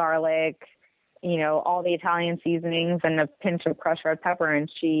 tomatoes, garlic, all the Italian seasonings and a pinch of crushed red pepper,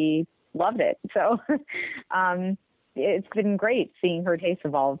 and she loved it. So it's been great seeing her taste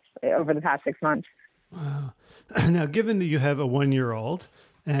evolve over the past 6 months. Wow. Now, given that you have a 1-year-old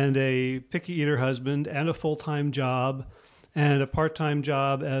and a picky eater husband and a full-time job and a part-time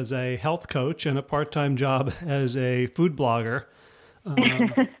job as a health coach and a part-time job as a food blogger,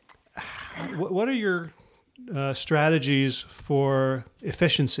 what are your strategies for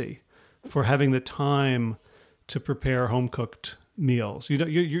efficiency, for having the time to prepare home-cooked meals.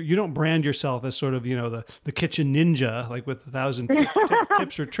 You don't brand yourself as sort of, the kitchen ninja, like with 1,000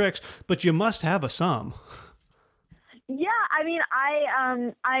 tips or tricks, but you must have a some. Yeah, I mean,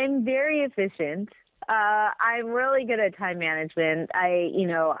 I'm very efficient. I'm really good at time management. I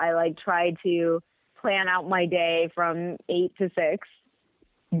like try to plan out my day from 8 to 6.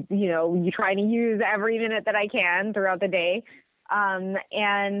 You try to use every minute that I can throughout the day.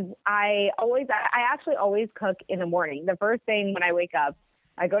 And I actually always cook in the morning. The first thing when I wake up,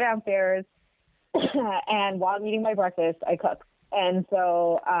 I go downstairs and while I'm eating my breakfast, I cook. And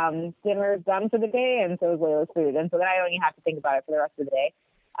so dinner is done for the day, and so is Layla's food. And so then I don't even have to think about it for the rest of the day.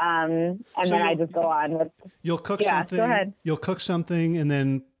 And so then I just go on with. You'll cook something. Go ahead. You'll cook something and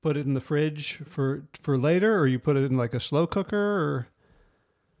then put it in the fridge for later, or you put it in like a slow cooker, or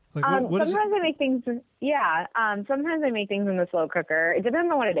like what is it? Sometimes I make things. Yeah. Sometimes I make things in the slow cooker. It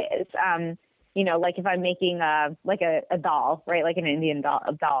depends on what it is. Like if I'm making a dal, right, like an Indian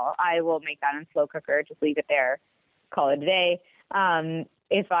dal, I will make that in slow cooker. Just leave it there, call it a day.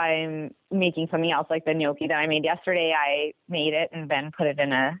 If I'm making something else like the gnocchi that I made yesterday, I made it and then put it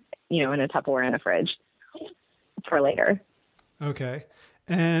in a Tupperware in the fridge for later. Okay.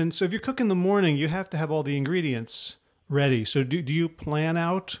 And so if you cook in the morning, you have to have all the ingredients ready. So do you plan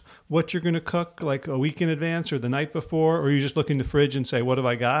out what you're going to cook like a week in advance or the night before, or you just look in the fridge and say, what have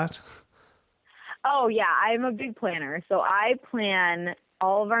I got? Oh, yeah. I'm a big planner. So I plan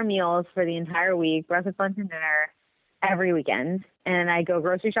all of our meals for the entire week, breakfast, lunch, and dinner, every weekend. And I go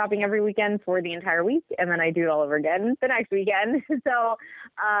grocery shopping every weekend for the entire week, and then I do it all over again the next weekend. So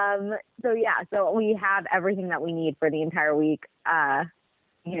we have everything that we need for the entire week,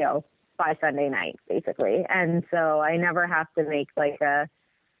 by Sunday night, basically. And so I never have to make like a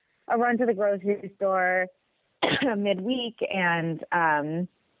run to the grocery store midweek, and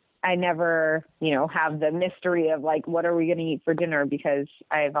I never, have the mystery of like, what are we going to eat for dinner, because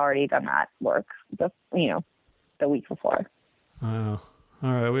I've already done that work the week before. Wow.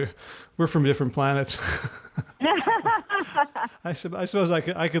 All right. We're from different planets. I suppose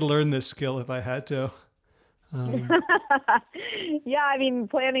I could learn this skill if I had to. Yeah, I mean,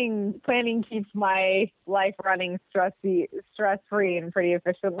 planning keeps my life running stress-free and pretty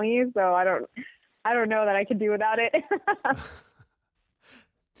efficiently. So I don't know that I could do without it.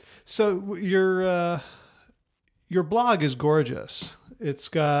 So your blog is gorgeous. It's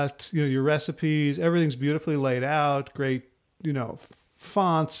got, your recipes, everything's beautifully laid out, great,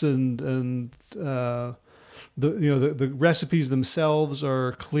 fonts and the recipes themselves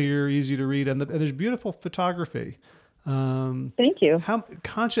are clear, easy to read, and there's beautiful photography. Thank you. How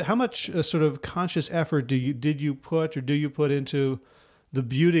much sort of conscious effort do you put into the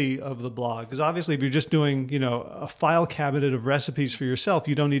beauty of the blog? Because obviously, if you're just doing, a file cabinet of recipes for yourself,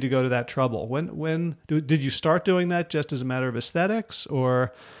 you don't need to go to that trouble. Did you start doing that just as a matter of aesthetics,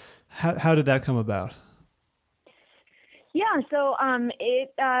 or how did that come about? Yeah, so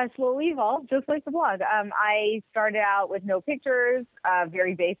it slowly evolved, just like the blog. I started out with no pictures,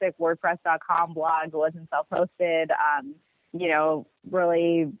 very basic WordPress.com blog. It wasn't self-hosted,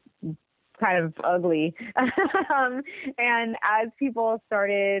 really kind of ugly. And as people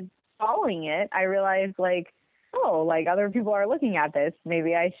started following it, I realized other people are looking at this.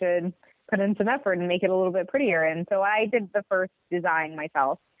 Maybe I should put in some effort and make it a little bit prettier. And so I did the first design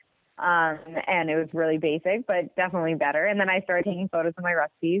myself. And it was really basic, but definitely better. And then I started taking photos of my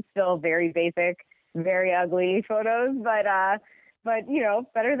recipes, still very basic, very ugly photos, but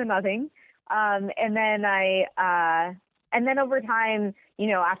better than nothing. And then over time,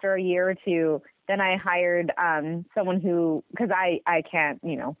 after a year or two, then I hired someone who, because I can't,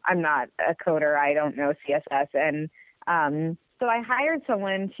 I'm not a coder. I don't know CSS. And so I hired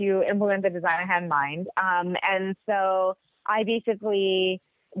someone to implement the design I had in mind. And so I basically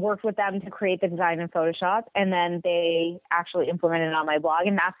worked with them to create the design in Photoshop, and then they actually implemented it on my blog,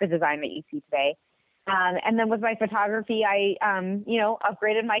 and that's the design that you see today. And then with my photography, I,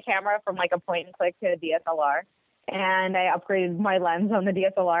 upgraded my camera from like a point and click to a DSLR, and I upgraded my lens on the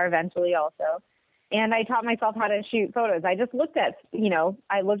DSLR eventually also. And I taught myself how to shoot photos. I just looked at,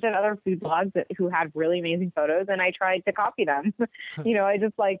 I looked at other food blogs who had really amazing photos, and I tried to copy them.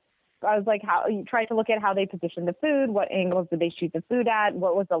 I was like, how you tried to look at how they positioned the food, what angles did they shoot the food at,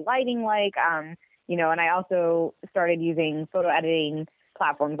 what was the lighting like, and I also started using photo editing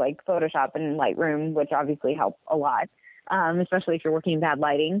platforms like Photoshop and Lightroom, which obviously help a lot, especially if you're working in bad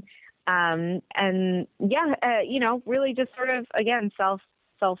lighting. Really just sort of, again,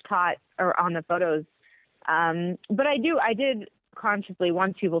 self-taught or on the photos. But I did consciously,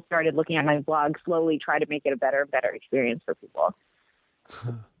 once people started looking at my blog, slowly try to make it a better experience for people.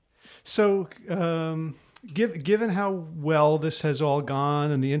 So Given how well this has all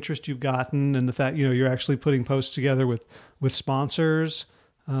gone and the interest you've gotten and the fact, you're actually putting posts together with sponsors,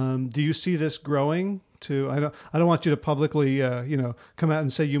 do you see this growing to, I don't want you to publicly, come out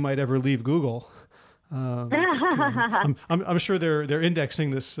and say you might ever leave Google. I'm sure they're indexing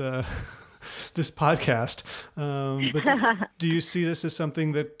this, this podcast. But do you see this as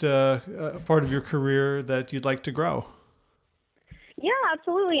something that part of your career that you'd like to grow? Yeah,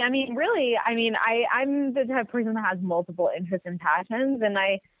 absolutely. I mean, really, I'm the type of person that has multiple interests and passions, and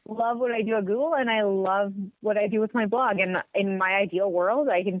I love what I do at Google, and I love what I do with my blog. And in my ideal world,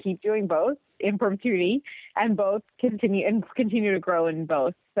 I can keep doing both in perpetuity and both continue to grow in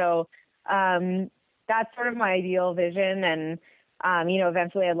both. So that's sort of my ideal vision. And,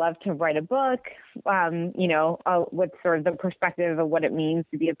 eventually I'd love to write a book, with sort of the perspective of what it means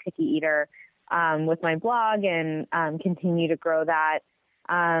to be a picky eater with my blog, and continue to grow that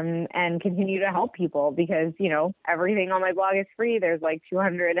and continue to help people because, everything on my blog is free. There's like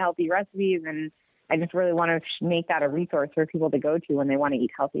 200 healthy recipes, and I just really want to make that a resource for people to go to when they want to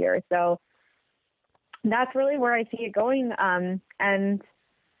eat healthier. So that's really where I see it going. And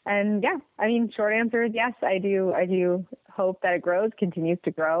yeah, short answer is yes, I do hope that it grows, continues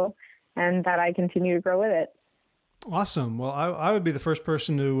to grow, and that I continue to grow with it. Awesome. Well, I would be the first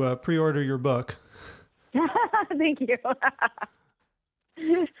person to pre-order your book. Thank you.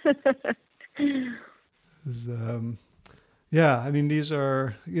 These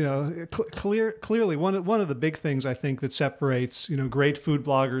are, clearly one of the big things I think that separates, great food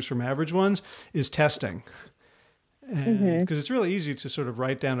bloggers from average ones is testing. And because it's really easy to sort of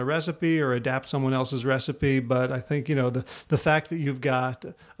write down a recipe or adapt someone else's recipe. But I think, the fact that you've got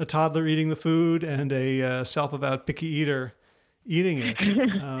a toddler eating the food and a self-avowed picky eater eating it,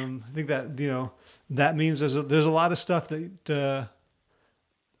 I think that, that means there's a lot of stuff that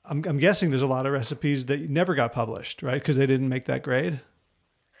I'm guessing there's a lot of recipes that never got published, right? Because they didn't make that grade.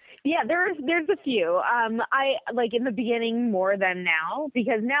 Yeah, there's a few. I like in the beginning more than now,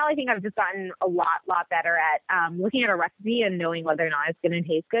 because now I think I've just gotten a lot better at looking at a recipe and knowing whether or not it's going to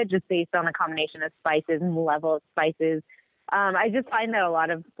taste good just based on the combination of spices and the level of spices. I just find that a lot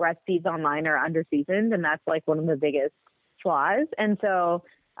of recipes online are under-seasoned, and that's like one of the biggest flaws. And so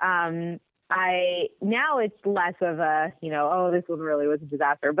now it's less of a, this one really was a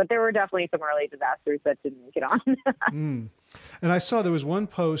disaster, but there were definitely some early disasters that didn't make it on. And I saw there was one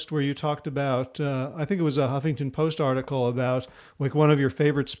post where you talked about, I think it was a Huffington Post article about like one of your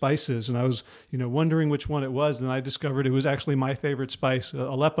favorite spices. And I was, wondering which one it was. And I discovered it was actually my favorite spice,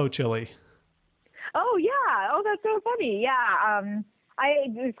 Aleppo chili. Oh, yeah. Oh, that's so funny. Yeah. I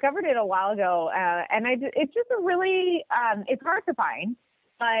discovered it a while ago. And it's just a really, it's hard to find,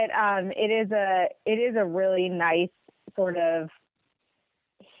 but it is a really nice sort of,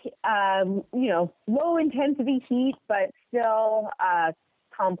 low intensity heat, but still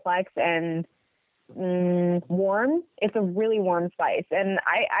complex and warm. It's a really warm spice, and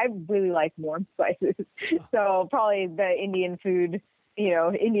I really like warm spices. So probably the Indian food,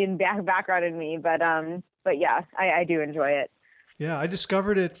 Indian background in me, but yeah, I do enjoy it. Yeah, I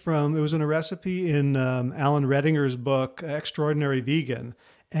discovered it it was in a recipe in Alan Redinger's book, Extraordinary Vegan,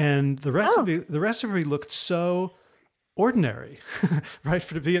 and the recipe looked so ordinary, right?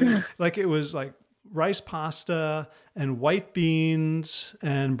 For to be like it was like rice pasta and white beans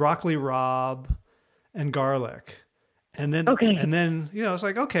and broccoli rabe and garlic, and then it's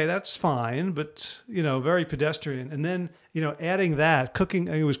like, okay, that's fine, but very pedestrian. And then adding that cooking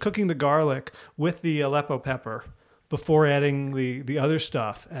the garlic with the Aleppo pepper before adding the other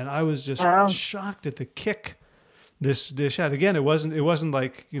stuff, and I was just shocked at the kick this dish had. Again, it wasn't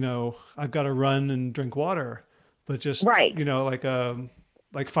like I've got to run and drink water. But just, right.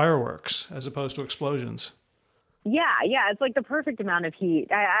 Like fireworks as opposed to explosions. Yeah. It's like the perfect amount of heat.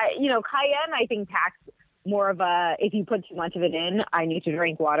 Cayenne, I think, packs more of a, if you put too much of it in, I need to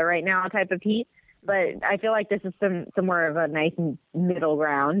drink water right now type of heat. But I feel like this is somewhere of a nice middle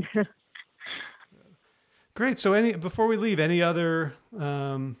ground. Great. So before we leave, any other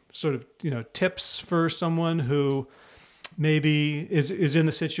sort of, tips for someone who maybe is in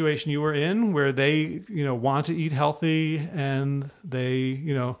the situation you were in where they, want to eat healthy and they,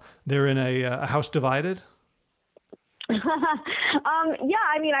 they're in a house divided?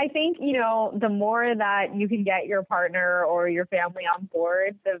 I think, the more that you can get your partner or your family on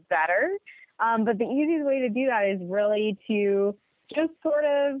board, the better. But the easiest way to do that is really to just sort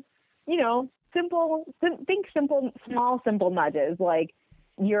of, simple nudges. Like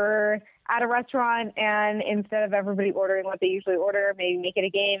you're at a restaurant and instead of everybody ordering what they usually order, maybe make it a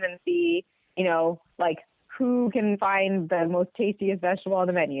game and see, like who can find the most tastiest vegetable on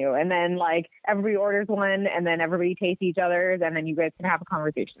the menu. And then like everybody orders one and then everybody tastes each other's and then you guys can have a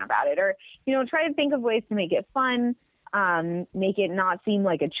conversation about it. Or, try to think of ways to make it fun, make it not seem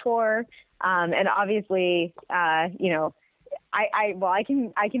like a chore. And obviously, I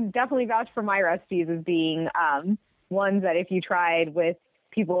can definitely vouch for my recipes as being ones that if you tried with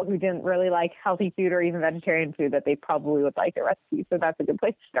people who didn't really like healthy food or even vegetarian food, that they probably would like the recipe. So that's a good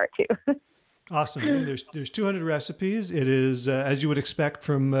place to start too. Awesome. There's 200 recipes. It is, as you would expect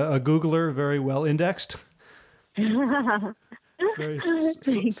from a Googler, very well indexed. It's very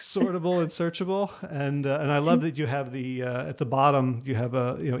sortable and searchable. And I love that you have the, at the bottom, you have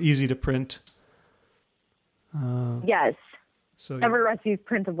easy to print. Yes. So every recipe is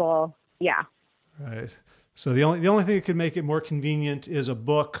printable. Yeah. Right. So the only thing that could make it more convenient is a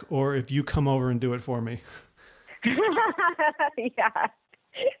book, or if you come over and do it for me. Yeah,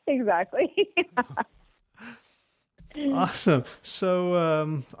 exactly. Awesome.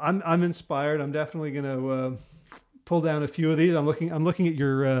 So I'm inspired. I'm definitely going to pull down a few of these. I'm looking at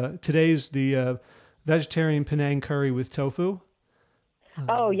your today's the vegetarian Penang curry with tofu.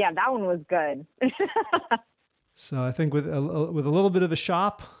 Oh yeah, that one was good. So I think with a little bit of a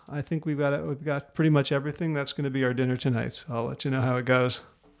shop, I think we've got pretty much everything. That's going to be our dinner tonight. So I'll let you know how it goes.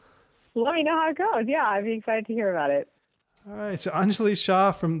 Let me know how it goes. Yeah, I'd be excited to hear about it. All right. So Anjali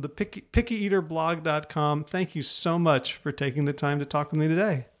Shah from the PickyEaterBlog.com. Thank you so much for taking the time to talk with me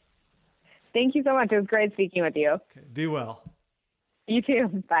today. Thank you so much. It was great speaking with you. Okay, be well. You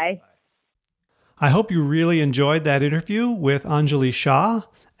too. Bye. I hope you really enjoyed that interview with Anjali Shah.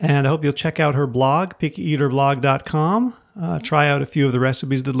 And I hope you'll check out her blog, PickyEaterBlog.com. Try out a few of the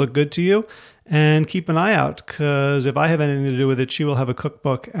recipes that look good to you. And keep an eye out, because if I have anything to do with it, she will have a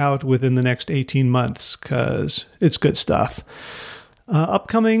cookbook out within the next 18 months, because it's good stuff.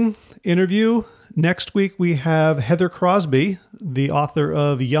 Upcoming interview. Next week, we have Heather Crosby, the author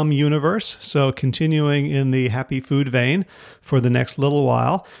of Yum Universe. So continuing in the happy food vein for the next little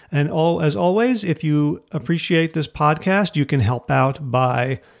while. And as always, if you appreciate this podcast, you can help out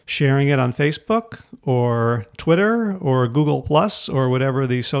by sharing it on Facebook or Twitter or Google Plus or whatever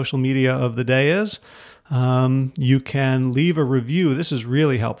the social media of the day is. You can leave a review. This is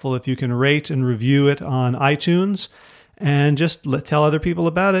really helpful if you can rate and review it on iTunes. And just tell other people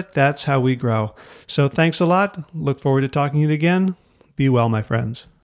about it. That's how we grow. So thanks a lot. Look forward to talking to you again. Be well, my friends.